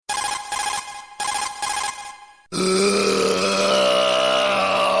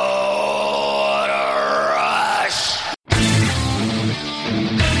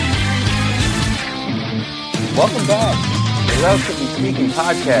Fantasy Speaking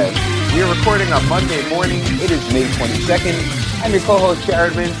podcast. We are recording on Monday morning. It is May 22nd. I'm your co-host,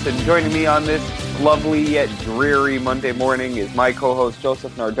 Jared Mintz, and joining me on this lovely yet dreary Monday morning is my co-host,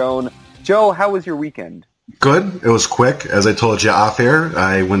 Joseph Nardone. Joe, how was your weekend? Good. It was quick. As I told you off air,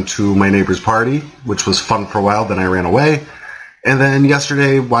 I went to my neighbor's party, which was fun for a while, then I ran away. And then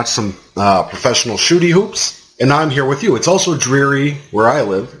yesterday, watched some professional shooty hoops, and now I'm here with you. It's also dreary where I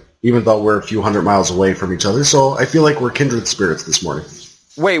live, even though we're a few hundred miles away from each other, so I feel like we're kindred spirits this morning.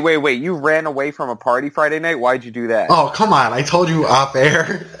 Wait. You ran away from a party Friday night? Why'd you do that? Oh, come on. I told you off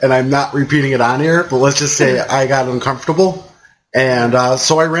air, and I'm not repeating it on air, but let's just say I got uncomfortable, and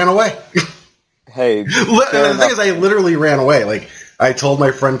so I ran away. Hey, and the thing is, I literally ran away. Like, I told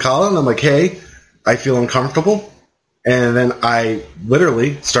my friend Colin, I'm like, hey, I feel uncomfortable, and then I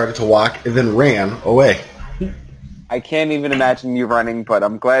literally started to walk and then ran away. I can't even imagine you running, but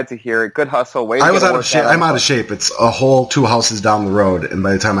I'm glad to hear it. Good hustle. I was out of shape. I'm out of shape. It's a whole 2 houses down the road, and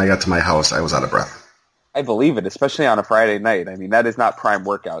by the time I got to my house, I was out of breath. I believe it, especially on a Friday night. I mean, that is not prime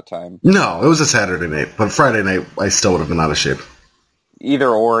workout time. No, it was a Saturday night, but Friday night, I still would have been out of shape. Either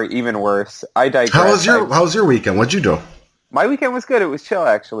or, even worse. I digress. How was your weekend? What'd you do? My weekend was good. It was chill,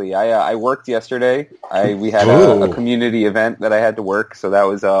 actually. I worked yesterday. We had a community event that I had to work, so that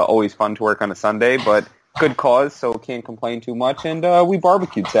was always fun to work on a Sunday, but good cause, so can't complain too much. And we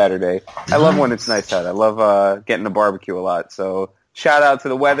barbecued Saturday. I love when it's nice out. I love getting to barbecue a lot. So shout out to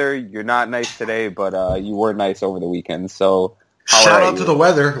the weather. You're not nice today, but you were nice over the weekend. So shout out to the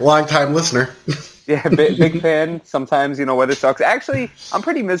weather. Long-time listener. Yeah, big fan. Sometimes, weather sucks. Actually, I'm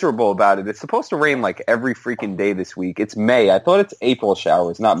pretty miserable about it. It's supposed to rain like every freaking day this week. It's May. I thought it's April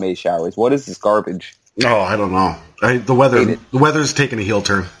showers, not May showers. What is this garbage? Oh, I don't know. The weather's taking a heel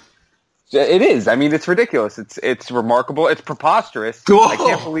turn. It is. I mean, it's ridiculous. It's remarkable. It's preposterous. Whoa. I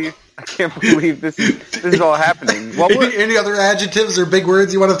can't believe this is all happening. Well, any other adjectives or big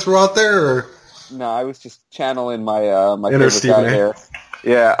words you want to throw out there? Or? No, I was just channeling my inner favorite guy here.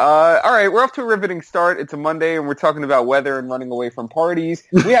 Yeah. All right, we're off to a riveting start. It's a Monday, and we're talking about weather and running away from parties.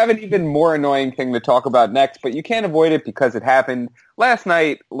 We have an even more annoying thing to talk about next, but you can't avoid it because it happened. Last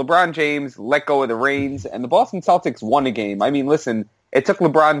night, LeBron James let go of the reins, and the Boston Celtics won a game. I mean, listen, it took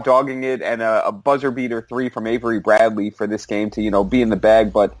LeBron dogging it and a buzzer-beater 3 from Avery Bradley for this game to, be in the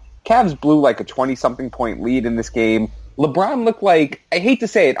bag, but Cavs blew like a 20-something point lead in this game. LeBron looked like, I hate to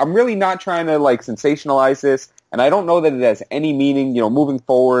say it, I'm really not trying to sensationalize this, and I don't know that it has any meaning, moving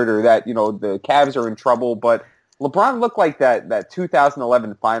forward or that, the Cavs are in trouble, but LeBron looked like that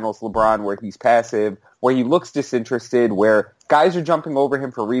 2011 Finals LeBron where he's passive, where he looks disinterested, where guys are jumping over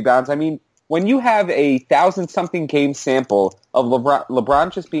him for rebounds. I mean, when you have a 1,000-something game sample of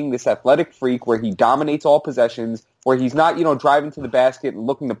LeBron just being this athletic freak where he dominates all possessions, where he's not, driving to the basket and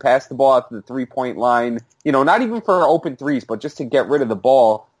looking to pass the ball out to the three-point line, not even for open threes, but just to get rid of the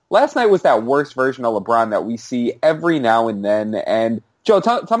ball. Last night was that worst version of LeBron that we see every now and then. And, Joe,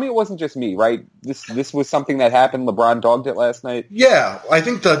 tell me it wasn't just me, right? This was something that happened. LeBron dogged it last night? Yeah, I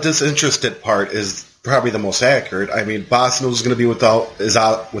think the disinterested part is probably the most accurate. I mean, Boston was going to be without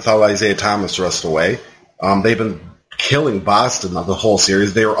Isaiah Thomas the rest of the way. They've been killing Boston the whole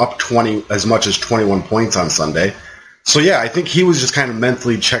series. They were up as much as 21 points on Sunday. So, yeah, I think he was just kind of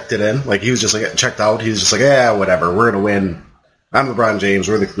mentally checked it in. Like, he was just checked out. He was just like, yeah, whatever. We're going to win. I'm LeBron James.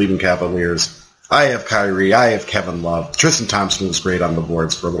 We're the Cleveland Cavaliers. I have Kyrie. I have Kevin Love. Tristan Thompson was great on the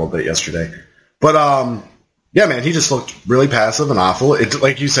boards for a little bit yesterday. But, yeah, man, he just looked really passive and awful. It,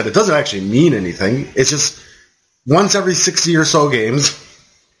 like you said, it doesn't actually mean anything. It's just once every 60 or so games,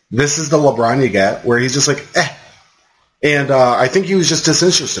 this is the LeBron you get, where he's just like, eh. And I think he was just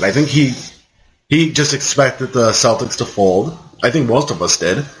disinterested. I think he just expected the Celtics to fold. I think most of us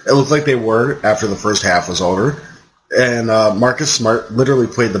did. It looked like they were after the first half was over. And Marcus Smart literally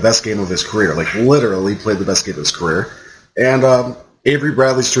played the best game of his career. Like, literally played the best game of his career. And Avery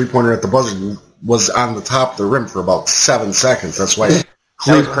Bradley's three-pointer at the buzzer was on the top of the rim for about 7 seconds. That's why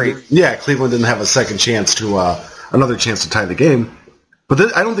Cleveland didn't have a second chance another chance to tie the game.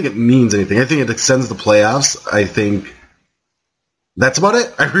 But I don't think it means anything. I think it extends the playoffs. I think that's about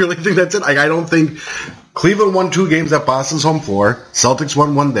it. I really think that's it. I don't think Cleveland won 2 games at Boston's home floor. Celtics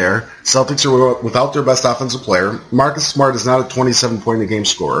won 1 there. Celtics are without their best offensive player. Marcus Smart is not a 27-point-a-game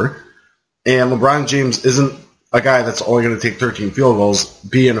scorer. And LeBron James isn't a guy that's only going to take 13 field goals,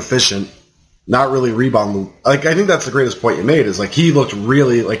 be inefficient, not really rebound. Like, I think that's the greatest point you made, is like he looked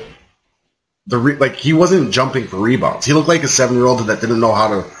really like he wasn't jumping for rebounds. He looked like a 7-year-old that didn't know how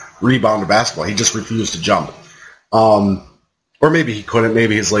to rebound a basketball. He just refused to jump. Or maybe he couldn't.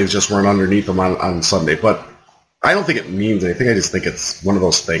 Maybe his legs just weren't underneath him on Sunday. But I don't think it means anything. I just think it's one of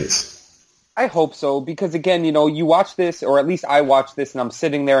those things. I hope so, because again, you watch this, or at least I watched this, and I'm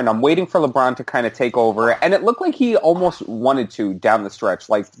sitting there and I'm waiting for LeBron to kind of take over, and it looked like he almost wanted to down the stretch.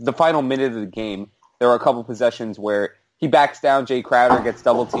 Like the final minute of the game, there were a couple possessions where he backs down Jay Crowder, gets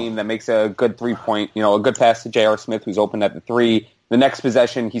double teamed, that makes a good 3-point, a good pass to J.R. Smith, who's open at the 3. The next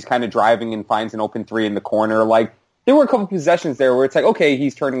possession, he's kind of driving and finds an open 3 in the corner. Like, there were a couple possessions there where it's like, okay,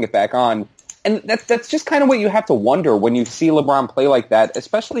 he's turning it back on. And that's just kind of what you have to wonder when you see LeBron play like that,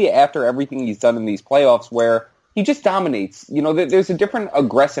 especially after everything he's done in these playoffs where he just dominates. There's a different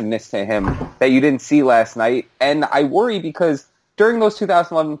aggressiveness to him that you didn't see last night. And I worry because during those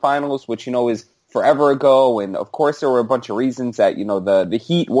 2011 finals, which, is forever ago, and of course there were a bunch of reasons that, the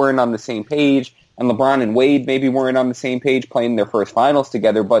Heat weren't on the same page, and LeBron and Wade maybe weren't on the same page playing their first finals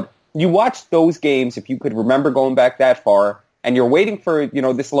together. But you watched those games, if you could remember going back that far, and you're waiting for,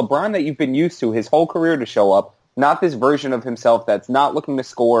 this LeBron that you've been used to his whole career to show up, not this version of himself that's not looking to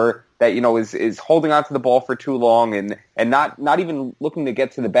score, that, is holding onto the ball for too long and not even looking to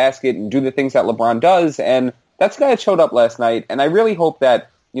get to the basket and do the things that LeBron does. And that's the guy that showed up last night. And I really hope that,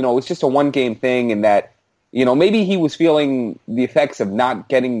 it's just a one-game thing and that, maybe he was feeling the effects of not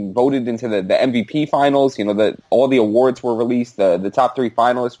getting voted into the MVP finals, that all the awards were released, the top 3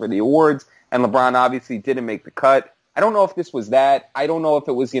 finalists for the awards, and LeBron obviously didn't make the cut. I don't know if this was that. I don't know if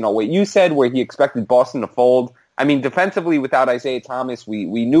it was, what you said where he expected Boston to fold. I mean, defensively without Isaiah Thomas, we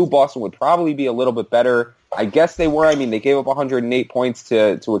knew Boston would probably be a little bit better. I guess they were. I mean, they gave up 108 points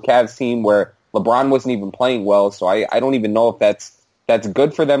to a Cavs team where LeBron wasn't even playing well, so I don't even know if that's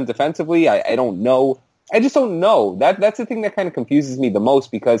good for them defensively. I don't know. I just don't know. That's the thing that kind of confuses me the most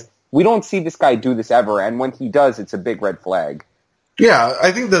because we don't see this guy do this ever, and when he does, it's a big red flag. Yeah,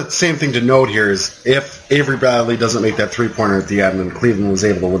 I think the same thing to note here is if Avery Bradley doesn't make that three-pointer at the end and Cleveland was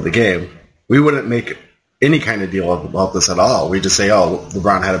able to win the game, we wouldn't make any kind of deal about this at all. We just say,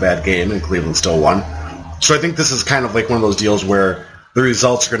 LeBron had a bad game and Cleveland still won. So I think this is kind of like one of those deals where the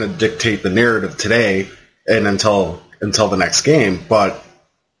results are going to dictate the narrative today and until the next game. But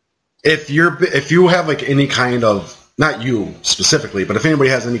if you have like any kind of, not you specifically, but if anybody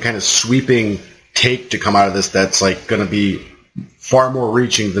has any kind of sweeping take to come out of this that's like going to be far more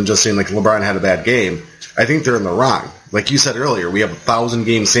reaching than just saying like LeBron had a bad game, I think they're in the wrong. Like you said earlier, we have a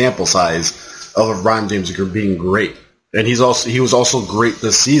 1,000-game sample size of LeBron James being great, and he was also great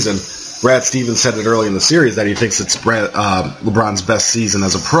this season. Brad Stevens said it early in the series that he thinks it's LeBron's best season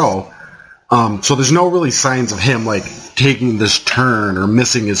as a pro. So there's no really signs of him like taking this turn or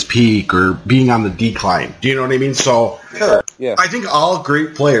missing his peak or being on the decline. Do you know what I mean? So sure, yeah. I think all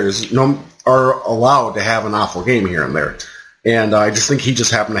great players are allowed to have an awful game here and there. And I just think he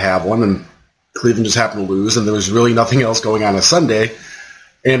just happened to have one, and Cleveland just happened to lose, and there was really nothing else going on Sunday.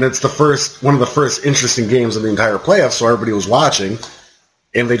 And it's one of the first interesting games of the entire playoffs, so everybody was watching,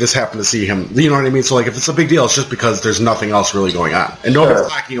 and they just happened to see him. You know what I mean? So, like, if it's a big deal, it's just because there's nothing else really going on. And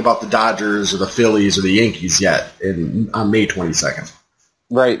nobody's talking about the Dodgers or the Phillies or the Yankees yet on May 22nd.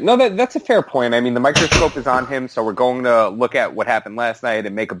 Right. No, that's a fair point. I mean, the microscope is on him, so we're going to look at what happened last night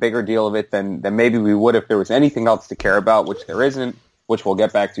and make a bigger deal of it than maybe we would if there was anything else to care about, which there isn't, which we'll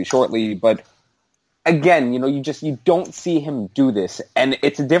get back to shortly. But again, you don't see him do this. And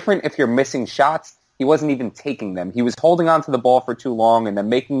it's different if you're missing shots. He wasn't even taking them. He was holding on to the ball for too long and then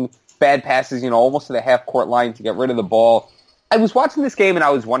making bad passes, almost to the half-court line to get rid of the ball. I was watching this game and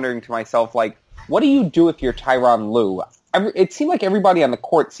I was wondering to myself, like, what do you do if you're Tyronn Lue? It seemed like everybody on the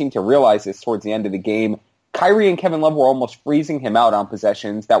court seemed to realize this towards the end of the game. Kyrie and Kevin Love were almost freezing him out on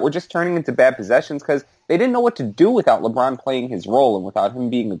possessions that were just turning into bad possessions because they didn't know what to do without LeBron playing his role and without him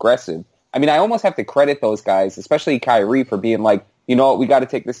being aggressive. I mean, I almost have to credit those guys, especially Kyrie, for being like, you know what, we got to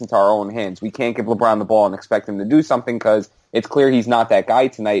take this into our own hands. We can't give LeBron the ball and expect him to do something because it's clear he's not that guy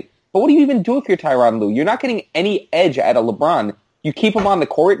tonight. But what do you even do if you're Tyronn Lue? You're not getting any edge out of LeBron. You keep him on the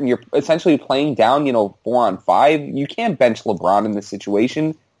court and you're essentially playing down, 4-on-5. You can't bench LeBron in this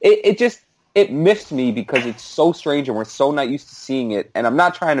situation. It miffed me because it's so strange and we're so not used to seeing it. And I'm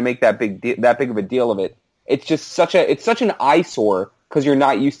not trying to make that big of a deal of it. It's just such an eyesore because you're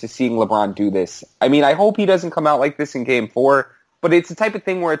not used to seeing LeBron do this. I mean, I hope he doesn't come out like this in Game 4, but it's the type of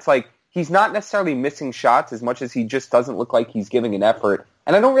thing where it's like he's not necessarily missing shots as much as he just doesn't look like he's giving an effort.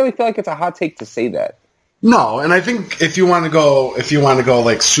 And I don't really feel like it's a hot take to say that. No, and I think if you want to go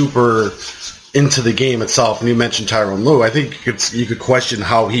like super into the game itself, and you mentioned Tyronn Lue, I think you could question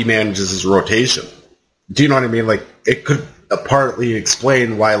how he manages his rotation. Do you know what I mean? Like, it could partly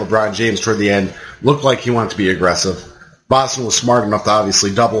explain why LeBron James toward the end looked like he wanted to be aggressive. Boston was smart enough to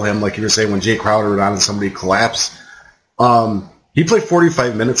obviously double him, like you were saying, when Jay Crowder went on and somebody collapsed. He played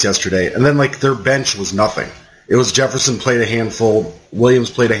 45 minutes yesterday, and then like their bench was nothing. It was Jefferson played a handful, Williams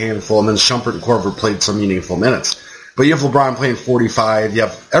played a handful, and then Shumpert and Korver played some meaningful minutes. But you have LeBron playing 45. You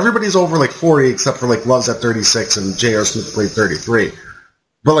have everybody's over like 40 except for like Love's at 36 and J.R. Smith played 33.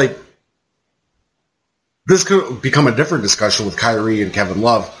 But like this could become a different discussion with Kyrie and Kevin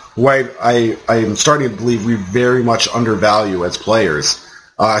Love, who I am starting to believe we very much undervalue as players.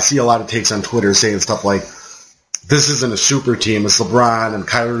 I see a lot of takes on Twitter saying stuff like, this isn't a super team. It's LeBron and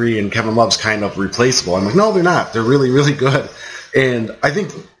Kyrie and Kevin Love's kind of replaceable. I'm like, no, they're not. They're really, really good. And I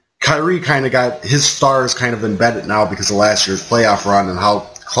think Kyrie kind of got his stars kind of embedded now because of last year's playoff run and how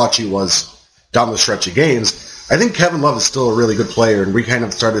clutch he was down the stretch of games. I think Kevin Love is still a really good player, and we kind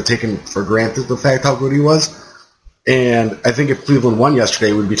of started taking for granted the fact how good he was. And I think if Cleveland won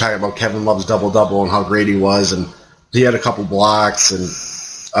yesterday, we'd be talking about Kevin Love's double-double and how great he was, and he had a couple blocks, and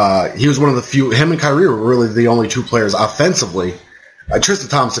he was one of the few. Him and Kyrie were really the only two players offensively. Tristan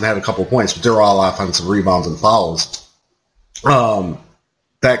Thompson had a couple points, but they were all offensive rebounds and fouls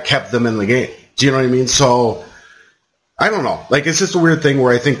that kept them in the game. Do you know what I mean? So I don't know. Like, it's just a weird thing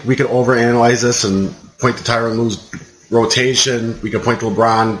where I think we could overanalyze this and point to Tyronn Lue's rotation. We could point to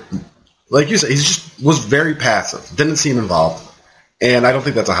LeBron. Like you said, he just was very passive. Didn't seem involved. And I don't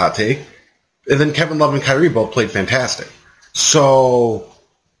think that's a hot take. And then Kevin Love and Kyrie both played fantastic. So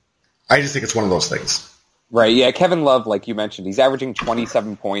I just think it's one of those things. Right, yeah, Kevin Love, like you mentioned, he's averaging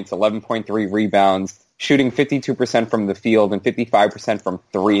 27 points, 11.3 rebounds, shooting 52% from the field and 55% from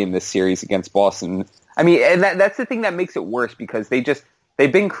three in this series against Boston. I mean, and that's the thing that makes it worse because they've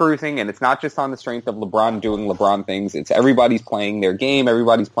been cruising, and it's not just on the strength of LeBron doing LeBron things. It's everybody's playing their game,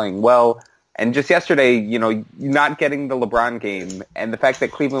 everybody's playing well. And just yesterday, you know, not getting the LeBron game, and the fact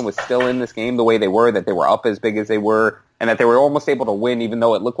that Cleveland was still in this game the way they were, that they were up as big as they were, and that they were almost able to win, even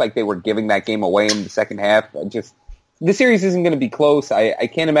though it looked like they were giving that game away in the second half. The series isn't going to be close. I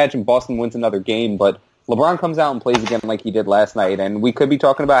can't imagine Boston wins another game, but LeBron comes out and plays again like he did last night, and we could be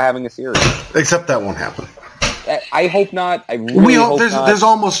talking about having a series. Except that won't happen. I hope not. I really hope not. There's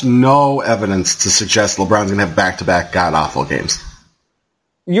almost no evidence to suggest LeBron's going to have back-to-back god-awful games.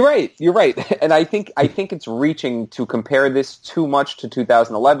 You're right. And I think it's reaching to compare this too much to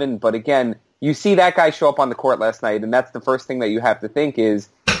 2011, but again, you see that guy show up on the court last night, and that's the first thing that you have to think is,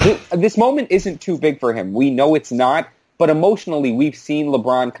 this moment isn't too big for him. We know it's not, but emotionally, we've seen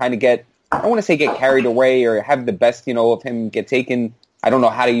LeBron kind of get carried away or have the best, of him get taken. I don't know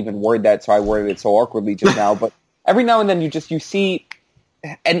how to even word that, so I worded it so awkwardly just now, but every now and then you see,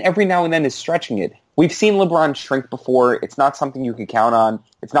 and every now and then is stretching it. We've seen LeBron shrink before. It's not something you can count on.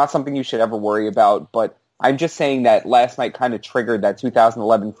 It's not something you should ever worry about, but I'm just saying that last night kind of triggered that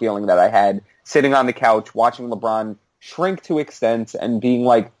 2011 feeling that I had sitting on the couch watching LeBron shrink to extent and being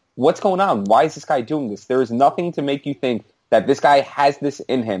like, what's going on? Why is this guy doing this? There is nothing to make you think that this guy has this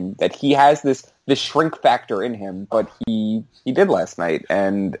in him, that he has this shrink factor in him, but he did last night.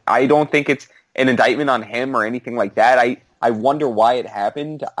 And I don't think it's an indictment on him or anything like that. I wonder why it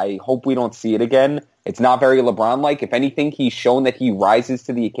happened. I hope we don't see it again. It's not very LeBron-like. If anything, he's shown that he rises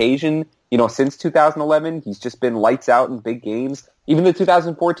to the occasion. Since 2011, he's just been lights out in big games. Even the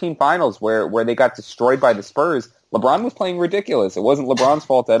 2014 finals where they got destroyed by the Spurs, LeBron was playing ridiculous. It wasn't LeBron's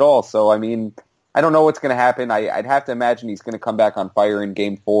fault at all. So, I mean, I don't know what's going to happen. I'd have to imagine he's going to come back on fire in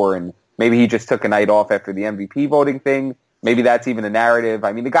Game 4, and maybe he just took a night off after the MVP voting thing. Maybe that's even a narrative.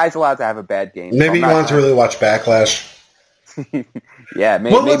 I mean, the guy's allowed to have a bad game. Maybe he wants to really watch Backlash. Yeah,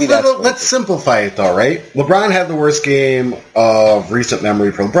 maybe let's simplify it, though, right? LeBron had the worst game of recent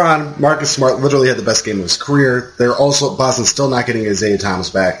memory for LeBron. Marcus Smart literally had the best game of his career. They're also, Boston's still not getting Isaiah Thomas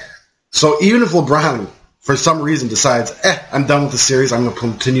back. So even if LeBron, for some reason, decides, I'm done with the series, I'm going to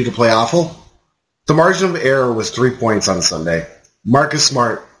continue to play awful, the margin of error was 3 points on Sunday. Marcus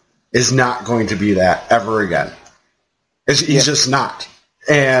Smart is not going to be that ever again. He's just not.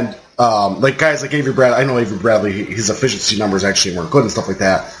 And like guys like Avery Bradley, I know Avery Bradley, his efficiency numbers actually weren't good and stuff like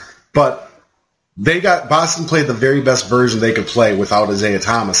that. But Boston played the very best version they could play without Isaiah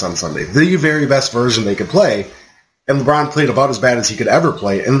Thomas on Sunday. The very best version they could play. And LeBron played about as bad as he could ever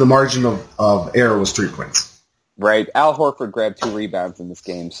play. And the margin of error was 3 points. Right. Al Horford grabbed 2 rebounds in this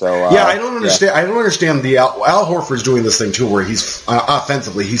game. So I don't understand. Yeah. I don't understand Al Horford's doing this thing too, where he's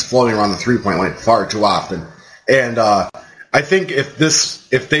offensively he's floating around the 3-point line far too often. And I think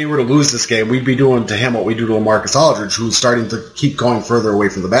if they were to lose this game, we'd be doing to him what we do to Marcus Aldridge, who's starting to keep going further away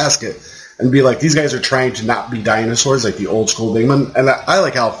from the basket, and be like, these guys are trying to not be dinosaurs like the old school big men. And I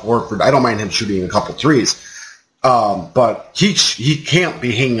like Al Horford. I don't mind him shooting a couple threes, but he can't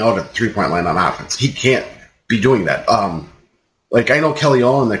be hanging out at the 3-point line on offense. He can't be doing that. Like I know Kelly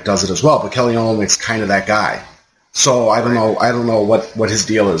Olynyk does it as well, but Kelly Olynyk's kind of that guy. So I don't know what his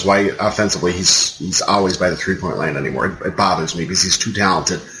deal is. Why offensively he's always by the 3-point line anymore. It bothers me because he's too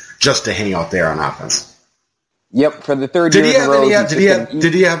talented just to hang out there on offense. Yep, for the third year in a row.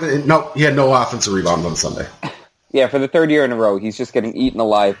 He had no offensive rebound on Sunday. Yeah, for the third year in a row, he's just getting eaten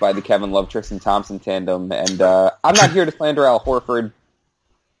alive by the Kevin Love, Tristan Thompson tandem. And I'm not here to slander Al Horford,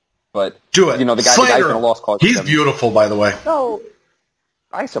 but do it. The guy's in a lost cause. He's beautiful, by the way. No,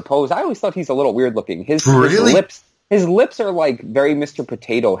 I suppose. I always thought he's a little weird looking. His lips are like very Mr.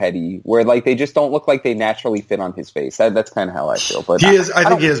 Potato Heady, where like they just don't look like they naturally fit on his face. That's kind of how I feel. But I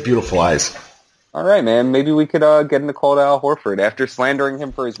think he has beautiful eyes. All right, man. Maybe we could get in the call to Al Horford after slandering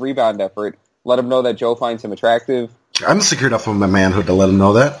him for his rebound effort. Let him know that Joe finds him attractive. I'm secure enough of my manhood to let him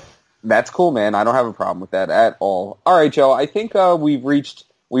know that. That's cool, man. I don't have a problem with that at all. All right, Joe. I think we've reached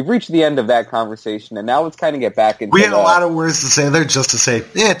the end of that conversation, and now let's kind of get back into. We had a lot of words to say there, just to say,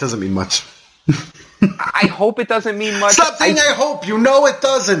 it doesn't mean much. I hope it doesn't mean much. Stop saying I hope. You know it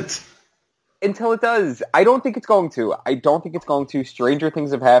doesn't. Until it does. I don't think it's going to. Stranger things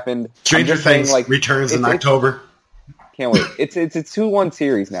have happened. Stranger Things returns in October. Can't wait. It's a 2-1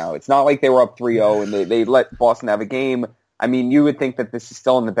 series now. It's not like they were up 3-0 and they let Boston have a game. I mean, you would think that this is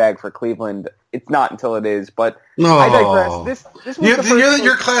still in the bag for Cleveland. It's not until it is, but I digress. This was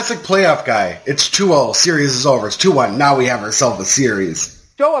you're classic playoff guy. It's 2-0. Series is over. It's 2-1. Now we have ourselves a series.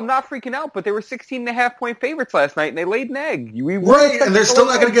 Joe, I'm not freaking out, but they were 16.5-point favorites last night, and they laid an egg. Right, and they're still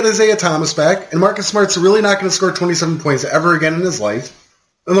not going to get Isaiah Thomas back, and Marcus Smart's really not going to score 27 points ever again in his life,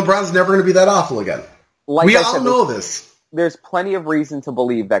 and LeBron's never going to be that awful again. We all know this. There's plenty of reason to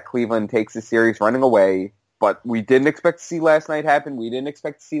believe that Cleveland takes the series running away, but we didn't expect to see last night happen. We didn't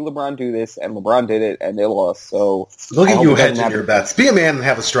expect to see LeBron do this, and LeBron did it, and they lost. So look at you hedging your bets. Be a man and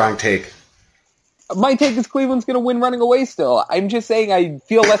have a strong take. My take is Cleveland's going to win running away still. I'm just saying I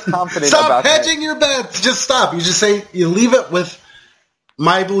feel less confident about that. Stop hedging your bets. Just stop. You just say, you leave it with,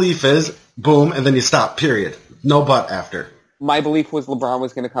 my belief is, boom, and then you stop, period. No but after. My belief was LeBron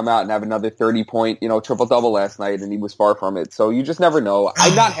was going to come out and have another 30-point, triple-double last night, and he was far from it. So you just never know.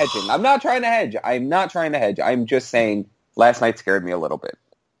 I'm not hedging. I'm not trying to hedge. I'm just saying last night scared me a little bit.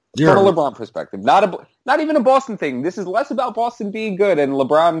 From a LeBron perspective. Not even a Boston thing. This is less about Boston being good and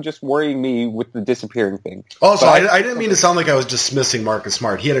LeBron just worrying me with the disappearing thing. Also, I didn't mean to sound like I was dismissing Marcus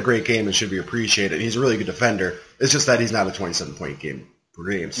Smart. He had a great game and should be appreciated. He's a really good defender. It's just that he's not a 27-point game per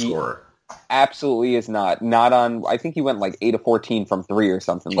game scorer. Absolutely is not. Not on. I think he went like 8 of 14 from 3 or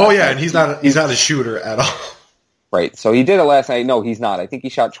something. Oh yeah, and he's not a shooter at all. Right. So he did it last night. No, he's not. I think he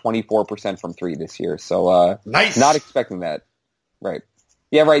shot 24% from 3 this year. So nice. Not expecting that. Right.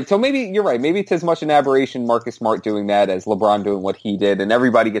 Yeah, right. So maybe you're right. Maybe it's as much an aberration, Marcus Smart doing that, as LeBron doing what he did, and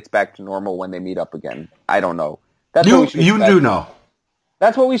everybody gets back to normal when they meet up again. I don't know. That's what we should expect. Do know.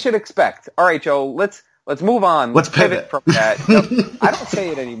 That's what we should expect. All right, Joe. Let's move on. Let's pivot from that. I don't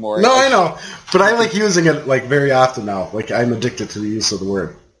say it anymore. No, I know, but I like using it like very often now. Like I'm addicted to the use of the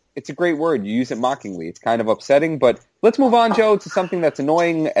word. It's a great word. You use it mockingly. It's kind of upsetting, but let's move on, Joe, to something that's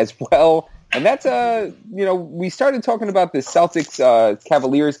annoying as well. And that's, we started talking about the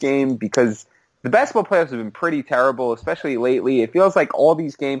Celtics-Cavaliers game because the basketball playoffs have been pretty terrible, especially lately. It feels like all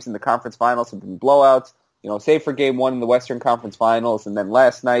these games in the conference finals have been blowouts, save for game 1 in the Western Conference Finals. And then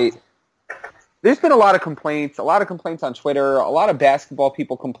last night, there's been a lot of complaints on Twitter, a lot of basketball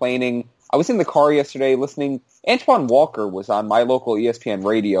people complaining. I was in the car yesterday listening. Antoine Walker was on my local ESPN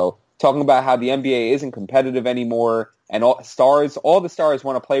radio talking about how the NBA isn't competitive anymore, and all the stars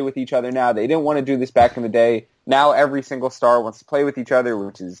want to play with each other now. They didn't want to do this back in the day. Now every single star wants to play with each other,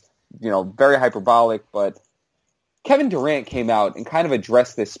 which is, very hyperbolic. But Kevin Durant came out and kind of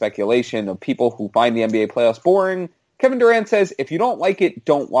addressed this speculation of people who find the NBA playoffs boring. Kevin Durant says, if you don't like it,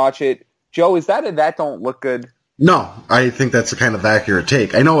 don't watch it. Joe, is that don't look good? No, I think that's a kind of accurate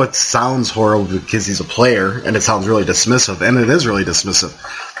take. I know it sounds horrible because he's a player, and it sounds really dismissive, and it is really dismissive.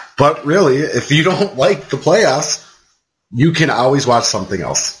 But really, if you don't like the playoffs, you can always watch something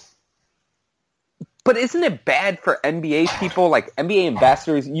else. But isn't it bad for NBA people, like NBA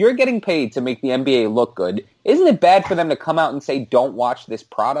ambassadors? You're getting paid to make the NBA look good. Isn't it bad for them to come out and say, don't watch this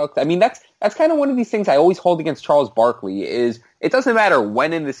product? I mean, that's kind of one of these things I always hold against Charles Barkley is it doesn't matter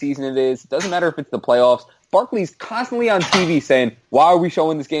when in the season it is. It doesn't matter if it's the playoffs. Barkley's constantly on TV saying, why are we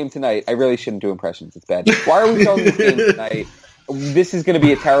showing this game tonight? I really shouldn't do impressions. It's bad. Why are we showing this game tonight? This is going to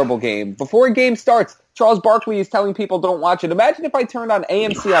be a terrible game. Before a game starts, Charles Barkley is telling people don't watch it. Imagine if I turned on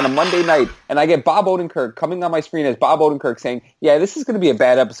AMC on a Monday night and I get Bob Odenkirk coming on my screen as Bob Odenkirk saying, yeah, this is going to be a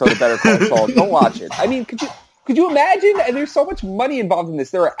bad episode of Better Call Saul. Don't watch it. I mean, could you imagine? And there's so much money involved in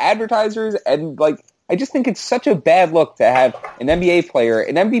this. There are advertisers and I just think it's such a bad look to have an NBA player,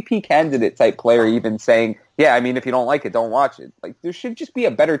 an MVP candidate type player even saying, yeah, I mean, if you don't like it, don't watch it. Like, there should just be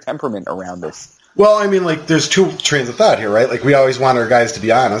a better temperament around this. Well, I mean, like, there's two trains of thought here, right? Like, we always want our guys to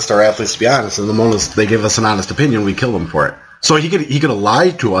be honest, our athletes to be honest, and the moment they give us an honest opinion, we kill them for it. So he could have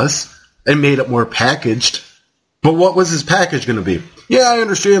lied to us and made it more packaged. But what was his package going to be? Yeah, I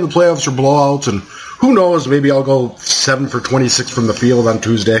understand the playoffs are blowouts, and who knows, maybe I'll go 7 for 26 from the field on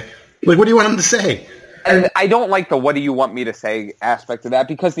Tuesday. Like, what do you want him to say? And I don't like the what do you want me to say aspect of that,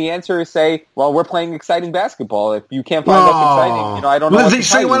 because the answer is say, well, we're playing exciting basketball. If you can't find us exciting, I don't know what's exciting.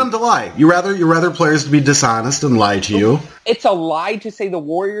 So you want him to lie. You rather players to be dishonest and lie to you. It's a lie to say the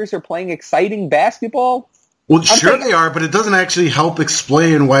Warriors are playing exciting basketball? Well, sure they are, but it doesn't actually help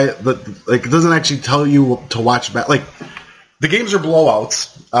explain why. It doesn't actually tell you to watch. Like, the games are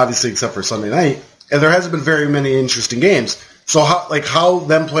blowouts, obviously, except for Sunday night, and there hasn't been very many interesting games. So how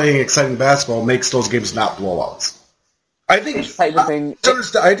them playing exciting basketball makes those games not blowouts? I think type of thing.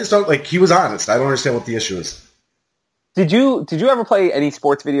 I just don't like. He was honest. I don't understand what the issue is. Did you ever play any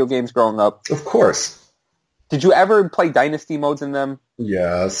sports video games growing up? Of course. Did you ever play Dynasty modes in them?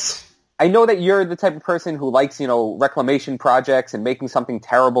 Yes. I know that you're the type of person who likes, reclamation projects and making something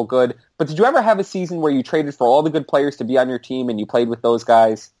terrible good, but did you ever have a season where you traded for all the good players to be on your team and you played with those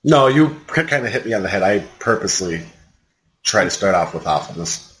guys? No, you kind of hit me on the head. I purposely try to start off with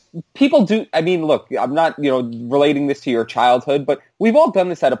awfulness. People do. I mean, look, I'm not, relating this to your childhood, but we've all done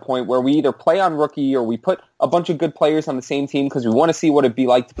this at a point where we either play on rookie or we put a bunch of good players on the same team because we want to see what it'd be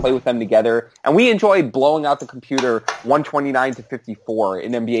like to play with them together. And we enjoy blowing out the computer 129-54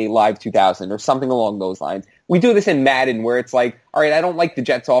 in NBA Live 2000 or something along those lines. We do this in Madden where it's like, all right, I don't like the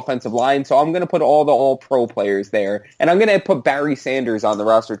Jets offensive line, so I'm going to put all the all-pro players there. And I'm going to put Barry Sanders on the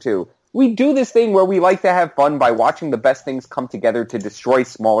roster too. We do this thing where we like to have fun by watching the best things come together to destroy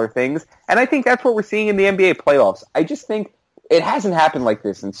smaller things, and I think that's what we're seeing in the NBA playoffs. I just think it hasn't happened like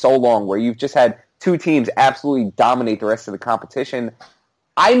this in so long, where you've just had two teams absolutely dominate the rest of the competition.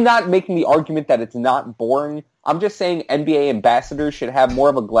 I'm not making the argument that it's not boring. I'm just saying NBA ambassadors should have more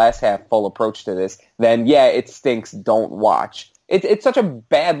of a glass-half-full approach to this than, yeah, it stinks, don't watch. It's such a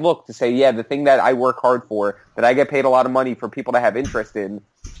bad look to say, yeah, the thing that I work hard for, that I get paid a lot of money for people to have interest in,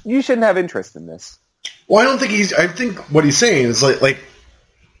 you shouldn't have interest in this. Well, I think what he's saying is like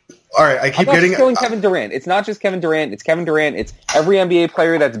all right, I keep getting... killing Kevin Durant. It's not just Kevin Durant. It's Kevin Durant. It's every NBA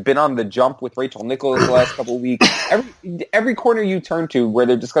player that's been on the jump with Rachel Nichols the last couple of weeks. Every corner you turn to where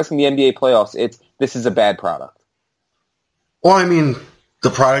they're discussing the NBA playoffs, this is a bad product. Well, I mean, the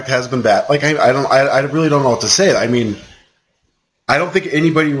product has been bad. Like, I really don't know what to say. I mean, I don't think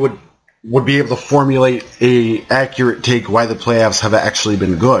anybody would be able to formulate a accurate take why the playoffs have actually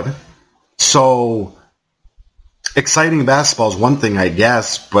been good. So, exciting basketball is one thing, I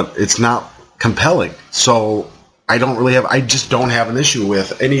guess, but it's not compelling. So, I just don't have an issue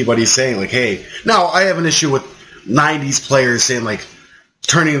with anybody saying, like, hey, now I have an issue with 90s players saying, like,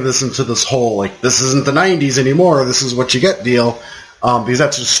 turning this into this whole, like, this isn't the 90s anymore, this is what you get deal, because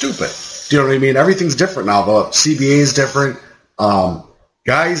that's just stupid. Do you know what I mean? Everything's different now. The CBA is different.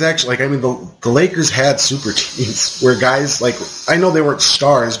 Guys actually, like, I mean, the Lakers had super teams where guys, like, I know they weren't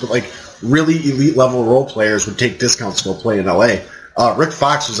stars, but, like, really elite level role players would take discounts to go play in LA. Rick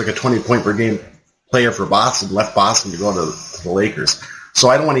Fox was like a 20-point per game player for Boston, left Boston to go to the Lakers. So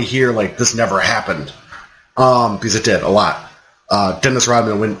I don't want to hear, like, this never happened, because it did a lot. Dennis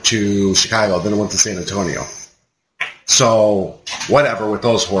Rodman went to Chicago, then it went to San Antonio. So, whatever with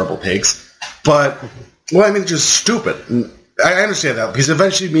those horrible takes. But, well, I mean, it's just stupid. And I understand that, because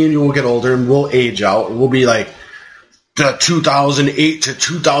eventually me and you will get older and we'll age out, and we'll be like, the 2008 to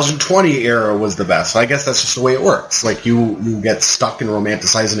 2020 era was the best. I guess that's just the way it works. Like, you get stuck in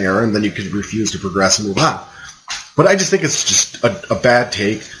romanticizing an era, and then you could refuse to progress and move on. But I just think it's just a bad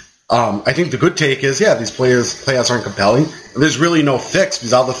take. I think the good take is, yeah, these playoffs aren't compelling. And there's really no fix,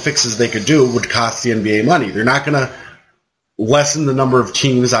 because all the fixes they could do would cost the NBA money. They're not going to lessen the number of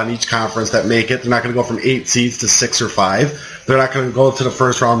teams on each conference that make it. They're not going to go from 8 seeds to 6 or 5. They're not going to go to the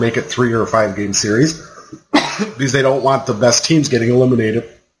first round, make it 3 or 5 game series, because they don't want the best teams getting eliminated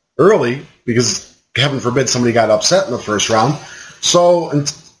early, because heaven forbid somebody got upset in the first round. So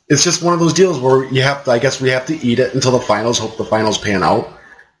it's just one of those deals where we have to eat it until the finals, hope the finals pan out.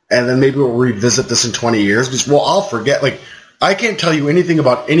 And then maybe we'll revisit this in 20 years, because we'll all forget. Like, I can't tell you anything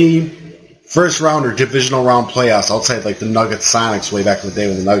about any first round or divisional round playoffs outside, like, the Nuggets Sonics way back in the day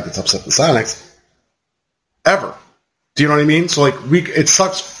when the Nuggets upset the Sonics. Ever. Do you know what I mean? So, like, it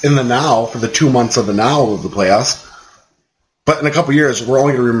sucks in the now, for the 2 months of the now of the playoffs. But in a couple years, we're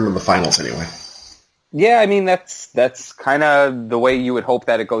only going to remember the finals anyway. Yeah, I mean, that's kind of the way you would hope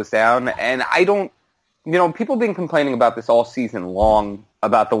that it goes down. And I don't people have been complaining about this all season long,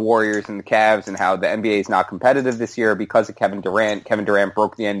 about the Warriors and the Cavs and how the NBA is not competitive this year because of Kevin Durant. Kevin Durant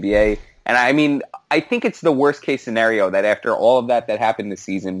broke the NBA. And I mean, I think it's the worst case scenario that after all of that happened this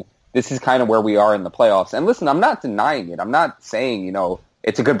season, this is kind of where we are in the playoffs. And listen, I'm not denying it. I'm not saying,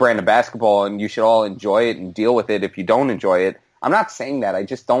 it's a good brand of basketball and you should all enjoy it and deal with it if you don't enjoy it. I'm not saying that. I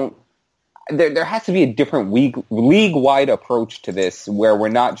just don't. There has to be a different league-wide approach to this where we're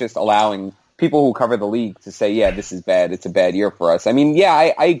not just allowing people who cover the league to say, yeah, this is bad. It's a bad year for us. I mean,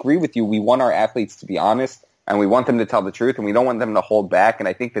 yeah, I agree with you. We want our athletes to be honest and we want them to tell the truth and we don't want them to hold back. And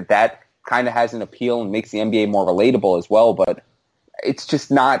I think that kind of has an appeal and makes the NBA more relatable as well. But it's just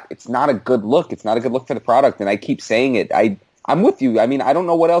not a good look. It's not a good look for the product. And I keep saying it. I'm with you. I mean, I don't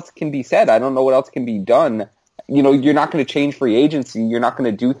know what else can be said. I don't know what else can be done. You're not going to change free agency. You're not going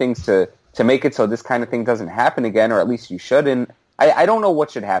to do things to make it so this kind of thing doesn't happen again, or at least you shouldn't. I don't know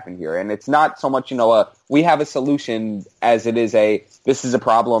what should happen here. And it's not so much, we have a solution as it is this is a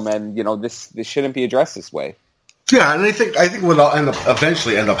problem and, this shouldn't be addressed this way. Yeah, and I think what will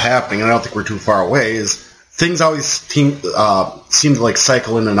eventually end up happening, and I don't think we're too far away, is things always seem to like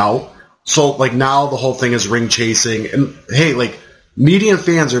cycle in and out. So like now the whole thing is ring chasing, and hey, like media and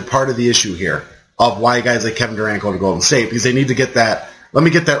fans are part of the issue here of why guys like Kevin Durant go to Golden State, because they need to get that. Let me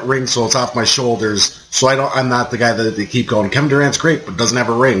get that ring so it's off my shoulders, so I'm not the guy that they keep going. Kevin Durant's great, but doesn't have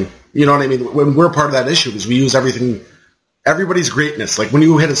a ring. You know what I mean? When we're part of that issue, is we use everybody's greatness. Like when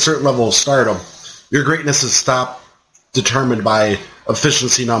you hit a certain level of stardom, your greatness is determined by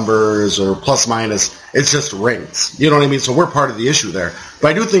efficiency numbers or plus minus. It's just rings. You know what I mean? So we're part of the issue there.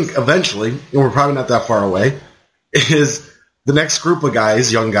 But I do think eventually, and we're probably not that far away, is the next group of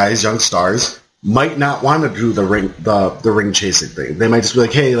guys, young stars, might not want to do the ring chasing thing. They might just be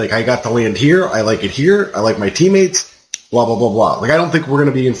like, hey, like I got the land here, I like it here, I like my teammates, blah blah blah blah. Like I don't think we're going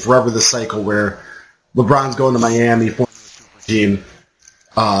to be in forever this cycle where LeBron's going to Miami for the super team.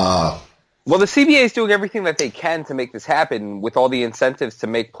 Well, the CBA is doing everything that they can to make this happen with all the incentives to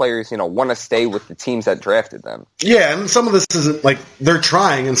make players, want to stay with the teams that drafted them. Yeah, and some of this isn't, like, they're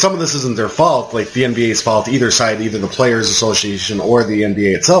trying, and some of this isn't their fault, like the NBA's fault, either side, either the Players Association or the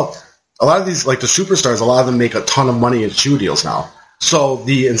NBA itself. A lot of these, like the superstars, a lot of them make a ton of money in shoe deals now. So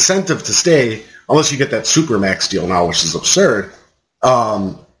the incentive to stay, unless you get that Supermax deal now, which is absurd,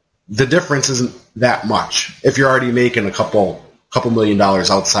 the difference isn't that much if you're already making a couple $1 million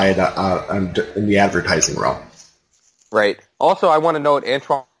outside in the advertising realm. Right. Also, I want to note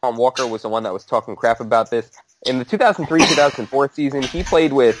Antoine Walker was the one that was talking crap about this. In the 2003-2004 season, he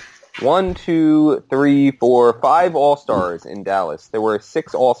played with 5 All-Stars in Dallas. There were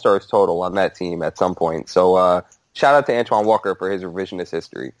 6 All-Stars total on that team at some point. So shout out to Antoine Walker for his revisionist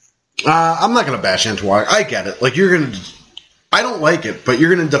history. I'm not going to bash Antoine. I get it. Like I don't like it, but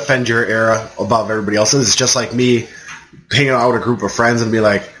you're going to defend your era above everybody else's. It's just like me hanging out with a group of friends and be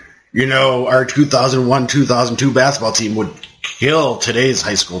like, our 2001-2002 basketball team would kill today's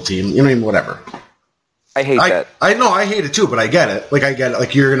high school team. Whatever. I hate that. I know, I hate it too, but I get it. Like,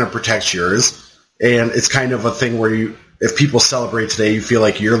 Like, you're going to protect yours, and it's kind of a thing where if people celebrate today, you feel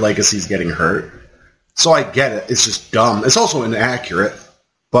like your legacy's getting hurt. So I get it. It's just dumb. It's also inaccurate.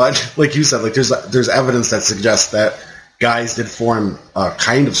 But, like you said, like there's evidence that suggests that guys did form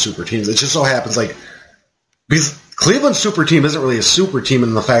kind of super teams. It just so happens, like, because Cleveland's super team isn't really a super team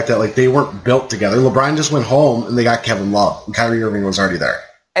in the fact that, like, they weren't built together. LeBron just went home, and they got Kevin Love, and Kyrie Irving was already there.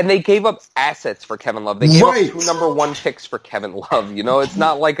 And they gave up assets for Kevin Love. They gave up 2 number 1 picks for Kevin Love. It's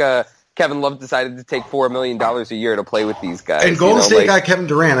not like Kevin Love decided to take $4 million a year to play with these guys. And Golden State got Kevin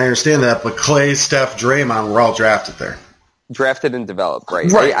Durant, I understand that, but Clay, Steph, Draymond were all drafted there. Drafted and developed,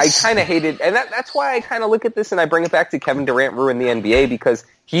 right? I kind of hate it, and that's why I kind of look at this and I bring it back to Kevin Durant ruined the NBA, because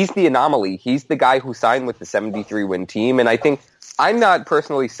he's the anomaly. He's the guy who signed with the 73-win team, and I think, I'm not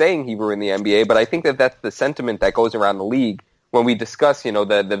personally saying he ruined the NBA, but I think that that's the sentiment that goes around the league when we discuss,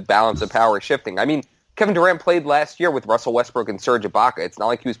 the balance of power shifting. I mean, Kevin Durant played last year with Russell Westbrook and Serge Ibaka. It's not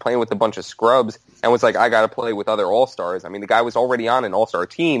like he was playing with a bunch of scrubs and was like, I got to play with other All-Stars. I mean, the guy was already on an All-Star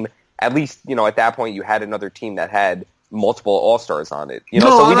team. At least, at that point, you had another team that had multiple All-Stars on it.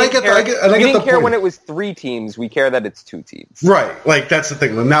 So we didn't care when it was 3 teams. We care that it's 2 teams. Right. Like, that's the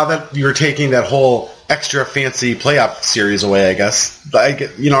thing. Now that you're taking that whole extra fancy playoff series away, I guess,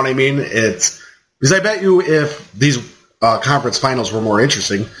 you know what I mean? It's because I bet you if these conference finals were more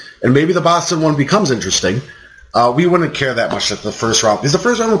interesting, and maybe the Boston one becomes interesting, we wouldn't care that much at the first round, because the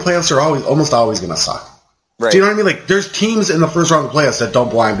first round of the playoffs are almost always going to suck. Right. Do you know what I mean? Like, there's teams in the first round of the playoffs that don't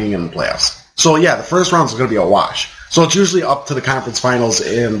belong being in the playoffs. So, yeah, the first round is going to be a wash. So it's usually up to the conference finals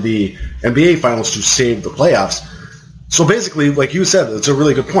and the NBA finals to save the playoffs. So basically, like you said, it's a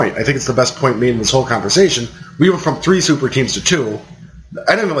really good point. I think it's the best point made in this whole conversation. We went from 3 super teams to 2.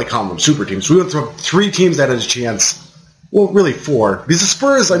 I didn't really call them super teams. We went from 3 teams that had a chance. Well, really 4. Because the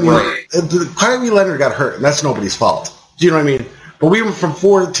Spurs, I mean, Kawhi Leonard got hurt, and that's nobody's fault. Do you know what I mean? But we went from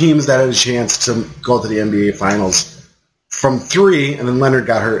 4 teams that had a chance to go to the NBA Finals from 3, and then Leonard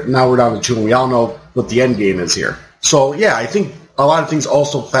got hurt, and now we're down to 2, and we all know what the end game is here. So, yeah, I think a lot of things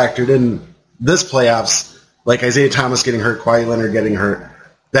also factored in this playoffs, like Isaiah Thomas getting hurt, Kawhi Leonard getting hurt,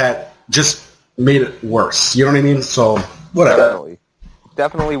 that just made it worse. You know what I mean? So, whatever.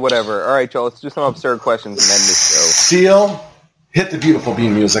 Definitely whatever. All right, Joe, let's do some absurd questions and end this show. Seal, hit the beautiful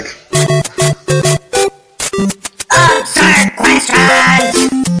bean music. Absurd questions!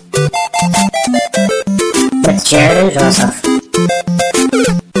 With Jared and Joseph.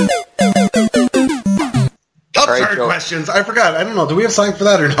 Absurd questions. I forgot. I don't know. Do we have something for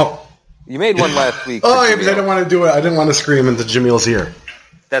that or no? You made one last week. Oh, yeah, because I didn't want to do it. I didn't want to scream into Jamil's ear.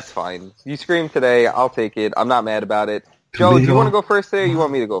 That's fine. You screamed today. I'll take it. I'm not mad about it. Joe, do you want to go first today or you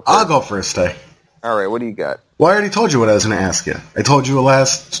want me to go first? I'll go first today. All right, what do you got? Well, I already told you what I was going to ask you. I told you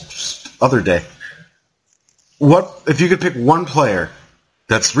other day. What if you could pick one player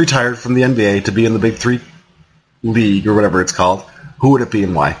that's retired from the NBA to be in the Big 3 league or whatever it's called, who would it be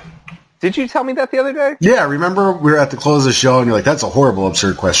and why? Did you tell me that the other day? Yeah, remember we were at the close of the show and you're like, that's a horrible,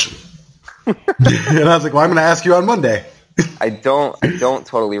 absurd question. And I was like, well, I'm going to ask you on Monday. I don't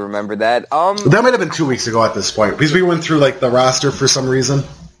totally remember that. That might have been 2 weeks ago at this point because we went through like the roster for some reason.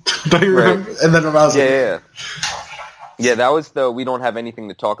 Don't you remember? And then I was yeah, that was the we don't have anything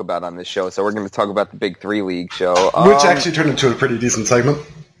to talk about on this show, so we're going to talk about the Big 3 League show, which actually turned into a pretty decent segment.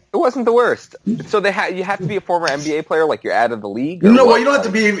 It wasn't the worst. So you have to be a former NBA player, like you're out of the league. No, well, you don't have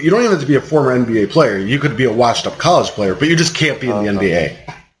to be. You don't even have to be a former NBA player. You could be a washed-up college player, but you just can't be in the NBA.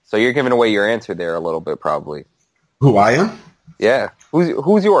 So you're giving away your answer there a little bit, probably. Who I am? Yeah.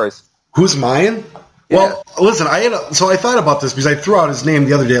 Who's yours? Who's mine? Yeah. Well, listen, I thought about this because I threw out his name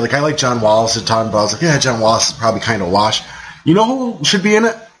the other day. Like, I like John Wallace at the time, but I was like, yeah, John Wallace is probably kind of a wash. You know who should be in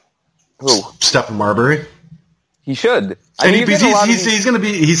it? Who? Stephen Marbury. He should. He's going to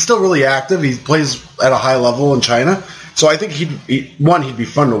be. He's still really active. He plays at a high level in China, so I think he'd be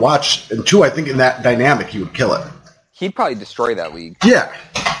fun to watch, and 2, I think in that dynamic he would kill it. He'd probably destroy that league. Yeah.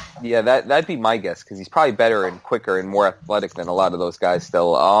 Yeah, that'd be my guess because he's probably better and quicker and more athletic than a lot of those guys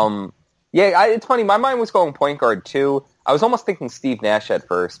still. It's funny. My mind was going point guard too. I was almost thinking Steve Nash at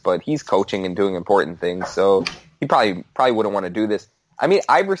first, but he's coaching and doing important things, so he probably wouldn't want to do this. I mean,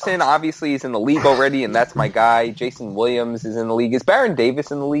 Iverson obviously is in the league already, and that's my guy. Jason Williams is in the league. Is Baron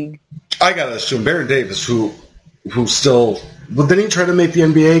Davis in the league? I gotta assume Baron Davis, who still. Well, didn't he try to make the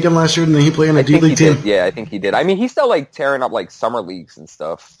NBA again last year? Didn't he play in a D-League team? Yeah, I think he did. I mean, he's still like tearing up like summer leagues and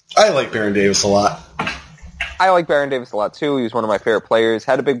stuff. I like Baron Davis a lot. I like Baron Davis a lot too. He was one of my favorite players.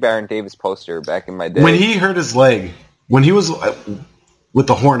 Had a big Baron Davis poster back in my day. When he hurt his leg, when he was with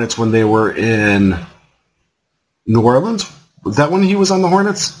the Hornets when they were in New Orleans, was that when he was on the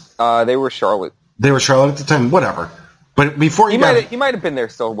Hornets? They were Charlotte. They were Charlotte at the time. Whatever. But before he might have been there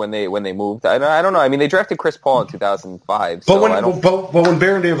still when they moved. I don't know. I mean, they drafted Chris Paul in 2005. But when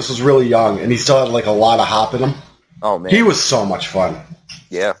Baron Davis was really young and he still had like a lot of hop in him, oh man, he was so much fun.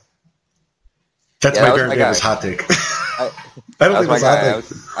 Yeah, that's my Baron Davis hot take. I don't think it was hot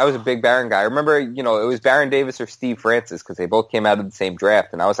take. I was a big Baron guy. I remember, it was Baron Davis or Steve Francis because they both came out of the same draft,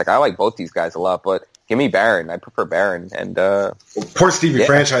 and I was like, I like both these guys a lot, but give me Baron. I prefer Baron. And poor Stevie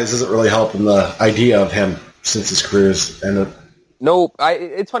Franchise isn't really helping the idea of him since his career's ended. No,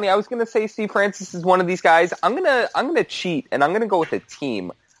 it's funny. I was going to say Steve Francis is one of these guys. I'm gonna cheat, and I'm gonna go with a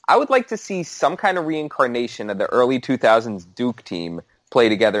team. I would like to see some kind of reincarnation of the early 2000s Duke team play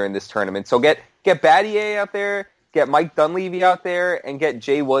together in this tournament. So get Battier out there, get Mike Dunleavy out there, and get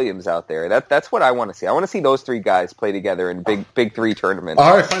Jay Williams out there. That's what I want to see. I want to see those 3 guys play together in big 3 tournament.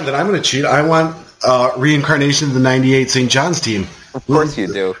 All right, fine. Then I'm going to cheat. I want reincarnation of the '98 St. John's team. Of course you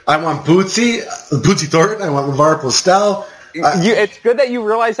do. I want Bootsy Thornton. I want LeVar Postel. It's good that you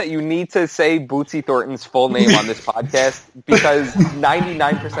realize that you need to say Bootsy Thornton's full name on this podcast because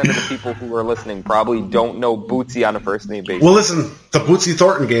 99% of the people who are listening probably don't know Bootsy on a first name basis. Well, listen, the Bootsy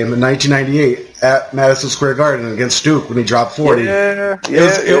Thornton game in 1998 at Madison Square Garden against Duke when he dropped 40.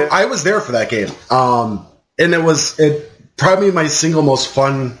 I was there for that game, and it probably my single most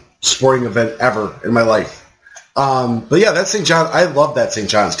fun sporting event ever in my life. But yeah, that St. John, I love that St.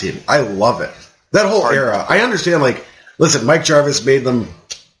 John's team. I love it. That whole era. I understand, listen, Mike Jarvis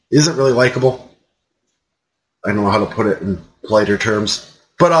isn't really likable. I don't know how to put it in politer terms.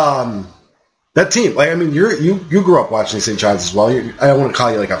 But that team, you grew up watching St. John's as well. I don't want to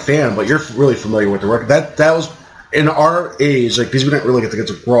call you a fan, but you're really familiar with the work. That was in our age, like, because we didn't really get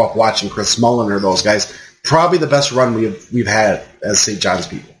to grow up watching Chris Mullin or those guys, probably the best run we've had as St. John's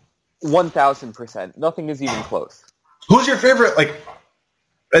people. 1,000%. Nothing is even close. Who's your favorite, like,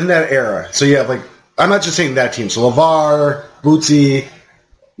 in that era? So you have, like, I'm not just saying that team. So LeVar, Bootsy,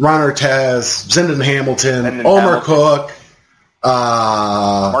 Ron Artest, Zindon Hamilton, Omar Cook,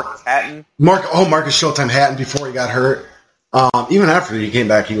 Marcus Hatton. Marcus Showtime Hatton before he got hurt. Even after he came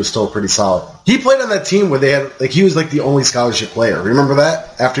back, he was still pretty solid. He played on that team where they had, like, he was like the only scholarship player. Remember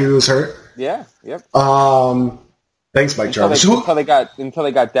that after he was hurt? Yeah. Yep. Thanks, Mike Jarvis. Until they got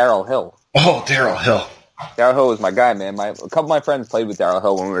Darryl Hill. Oh, Darryl Hill. Darryl Hill was my guy, man. A couple of my friends played with Darryl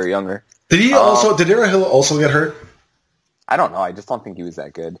Hill when we were younger. Did Darryl Hill also get hurt? I don't know. I just don't think he was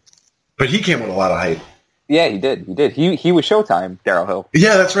that good. But he came with a lot of hype. Yeah, he did. He was Showtime, Darryl Hill.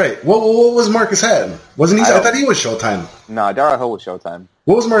 Yeah, that's right. What was Marcus Hatton? Wasn't he? I thought he was Showtime. No, Darryl Hill was Showtime.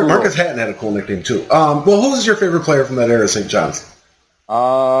 What was Marcus Hatton had a cool nickname too. Well, who was your favorite player from that era, St. John's?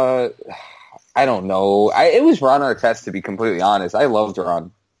 I don't know. It was Ron Artest, to be completely honest. I loved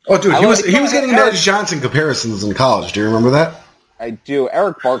Ron. Oh, dude, he was getting Magic Johnson comparisons in college. Do you remember that? I do.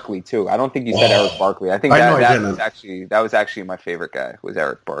 Eric Barkley too. I don't think you said Eric Barkley. I think that was actually my favorite guy. Was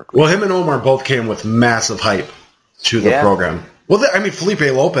Eric Barkley. Well, him and Omar both came with massive hype to the program. Well, Felipe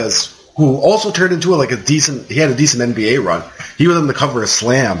Lopez, who also turned into a decent NBA run. He was on the cover of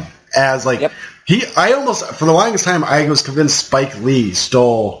Slam as I almost, for the longest time, I was convinced Spike Lee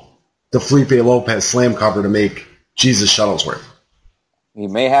stole the Felipe Lopez Slam cover to make Jesus Shuttlesworth. He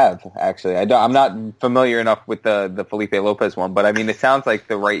may have, actually. I'm not familiar enough with the Felipe Lopez one, but I mean, it sounds like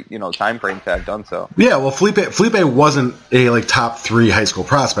the right time frame to have done so. Yeah, well, Felipe wasn't a top 3 high school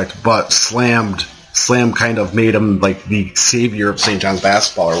prospect, but Slam kind of made him like the savior of St. John's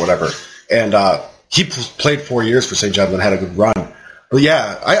basketball or whatever. And he played 4 years for St. John's and had a good run. But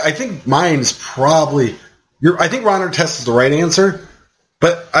yeah, I think mine's probably I think Ron Artest is the right answer,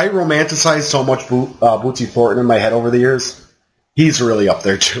 but I romanticized so much Bootsy Thornton in my head over the years. He's really up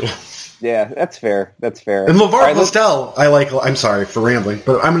there, too. Yeah, that's fair. And LeVar Postel, I'm sorry for rambling,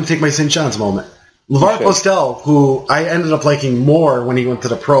 but I'm going to take my St. John's moment. LeVar Postel, who I ended up liking more when he went to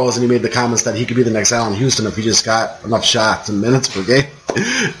the pros and he made the comments that he could be the next Allen Houston if he just got enough shots and minutes per game.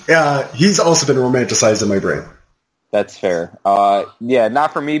 He's also been romanticized in my brain. That's fair. Yeah,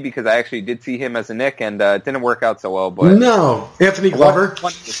 not for me because I actually did see him as a Knick and it didn't work out so well. But no, Anthony Glover.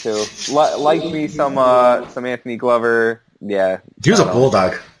 Like me some Anthony Glover. Yeah, he was a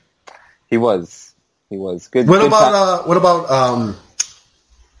bulldog. He was good. What about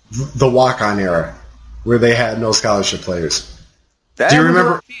the walk-on era where they had no scholarship players? Do you remember?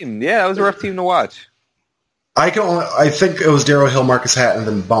 A rough team. Yeah, that was a rough team to watch. I think it was Darryl Hill, Marcus Hatton, and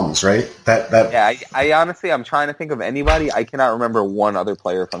then bums, right? Yeah, I honestly, I'm trying to think of anybody. I cannot remember one other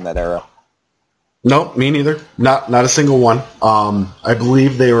player from that era. No, me neither. Not a single one. I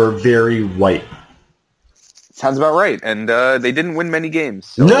believe they were very white. Sounds about right, and they didn't win many games.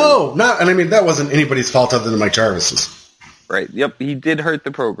 So. No, and I mean that wasn't anybody's fault other than Mike Jarvis's. Right. Yep, he did hurt the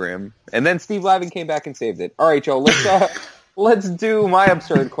program, and then Steve Lavin came back and saved it. All right, Joe, let's do my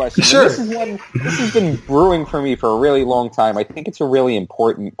absurd question. Sure. This has been brewing for me for a really long time. I think it's a really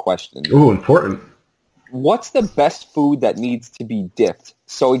important question. Ooh, important. What's the best food that needs to be dipped?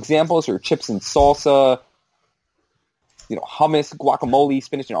 So examples are chips and salsa. Hummus, guacamole,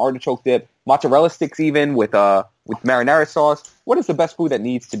 spinach and artichoke dip, mozzarella sticks even with marinara sauce. What is the best food that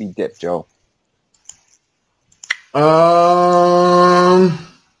needs to be dipped, Joe? French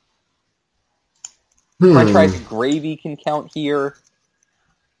fries and gravy can count here.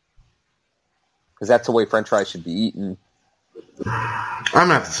 Because that's the way French fries should be eaten. I'm going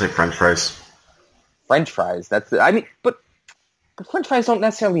to have to say French fries. French fries, but French fries don't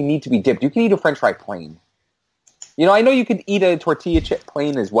necessarily need to be dipped. You can eat a French fry plain. I know you could eat a tortilla chip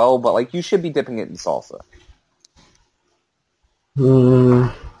plain as well, but you should be dipping it in salsa.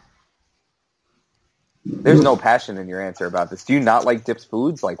 There's no passion in your answer about this. Do you not like dipped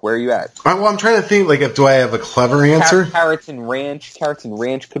foods? Where are you at? Well, I'm trying to think, do I have a clever answer? Carrots and ranch. Carrots and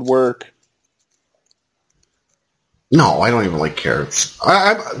ranch could work. No, I don't even like carrots.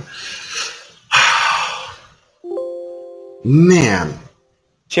 Man.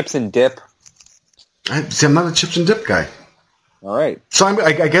 Chips and dip. I'm not a chips and dip guy. All right. So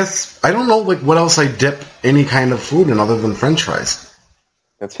I guess I don't know what else I dip any kind of food in other than French fries.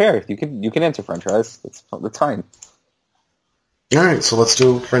 That's fair. You can answer French fries. That's fine. All right, so let's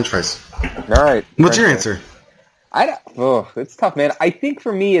do French fries. All right. What's your answer? It's tough, man. I think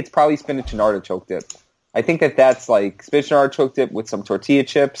for me, it's probably spinach and artichoke dip. I think that's spinach and artichoke dip with some tortilla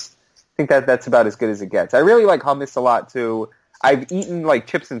chips. I think that's about as good as it gets. I really like hummus a lot too. I've eaten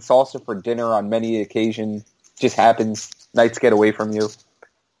chips and salsa for dinner on many occasions. just happens. Nights get away from you.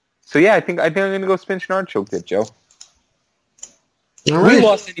 So yeah, I think I'm going to go spinach and artichoke dip, Joe. All right. We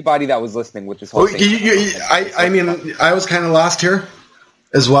lost anybody that was listening with this whole thing. I mean, I was kind of lost here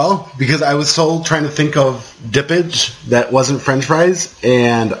as well because I was still trying to think of dippage that wasn't French fries,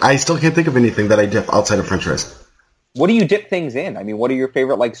 and I still can't think of anything that I dip outside of French fries. What do you dip things in? I mean, what are your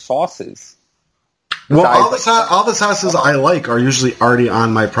favorite like sauces? Well, all the sauces I like are usually already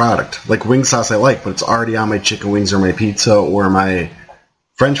on my product. Like wing sauce I like, but it's already on my chicken wings or my pizza or my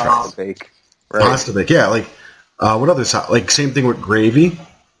French fries. Pasta bake. Right. Pasta bake, yeah. Like, what other sauce? Like, same thing with gravy.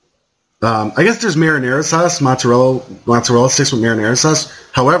 I guess there's marinara sauce, mozzarella sticks with marinara sauce.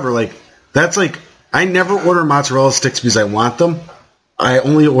 However, like, that's like, I never order mozzarella sticks because I want them. I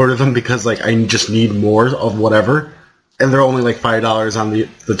only order them because, like, I just need more of whatever. And they're only like $5 on the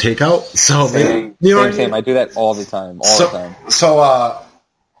takeout. So, Same. I do that all the time. The time. So,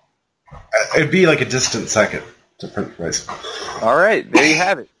 it'd be like a distant second to French fries. All right, there you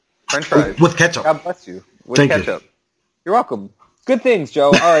have it. French fries. With ketchup. God bless you. With Thank ketchup. You're welcome. Good things, Joe.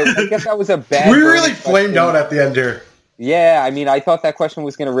 All right, I guess that was a bad... We really flamed out at the end here. Yeah, I mean, I thought that question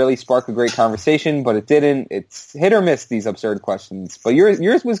was going to really spark a great conversation, but it didn't. It's hit or miss, these absurd questions. But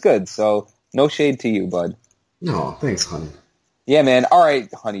yours was good, so no shade to you, bud. No, thanks, honey. Yeah, man. All right,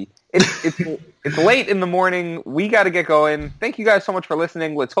 honey. It's late in the morning. We got to get going. Thank you guys so much for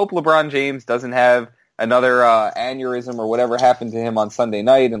listening. Let's hope LeBron James doesn't have another aneurysm or whatever happened to him on Sunday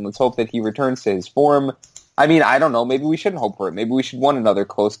night, and let's hope that he returns to his form. I mean, I don't know. Maybe we shouldn't hope for it. Maybe we should want another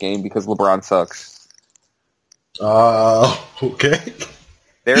close game because LeBron sucks. Okay.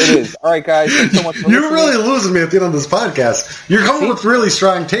 There it is. All right, guys. Thanks so much for You're listening. really losing me at the end of this podcast. You're coming with really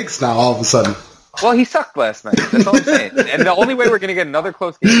strong takes now all of a sudden. Well, he sucked last night. That's all I'm saying. And the only way we're going to get another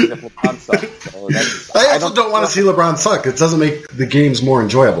close game is if LeBron sucks. So I also don't want to see LeBron suck. It doesn't make the games more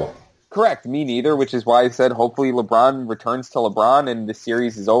enjoyable. Correct. Me neither, which is why I said hopefully LeBron returns to LeBron and the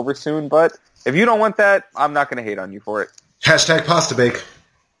series is over soon. But if you don't want that, I'm not going to hate on you for it. Hashtag pasta bake.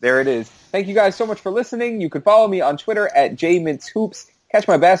 There it is. Thank you guys so much for listening. You can follow me on Twitter at jmintshoops. Catch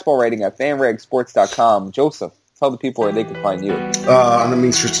my basketball writing at fanragsports.com. Joseph, tell the people where they can find you. On the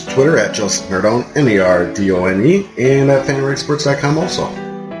mean streets of Twitter at Joseph Nardone, Nerdone, and at fanragsports.com also.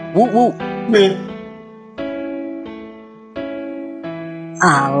 Woo woo. Man.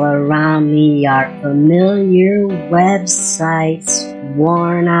 All around me are familiar websites,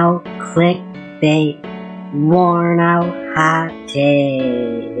 worn out clickbait, worn out hot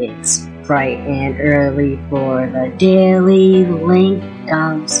takes, bright and early for the daily link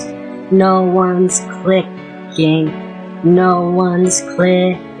dumps. No one's clicking, no one's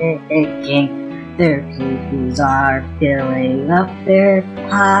clicking. Their pages are filling up their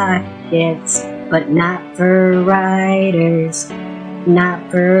pockets, but not for writers. Not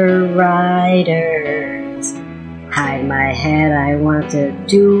for writers. Hide my head, I want to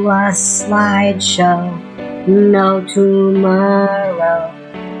do a slideshow. No tomorrow.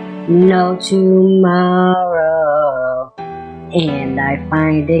 No tomorrow. And I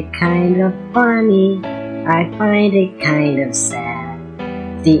find it kind of funny. I find it kind of sad.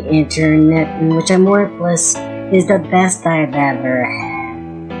 The internet in which I'm worthless is the best I've ever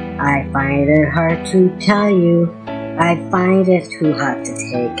had. I find it hard to tell you. I find it too hot to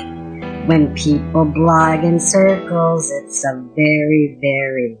take. When people blog in circles, it's a very,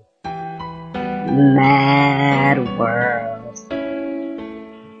 very mad world.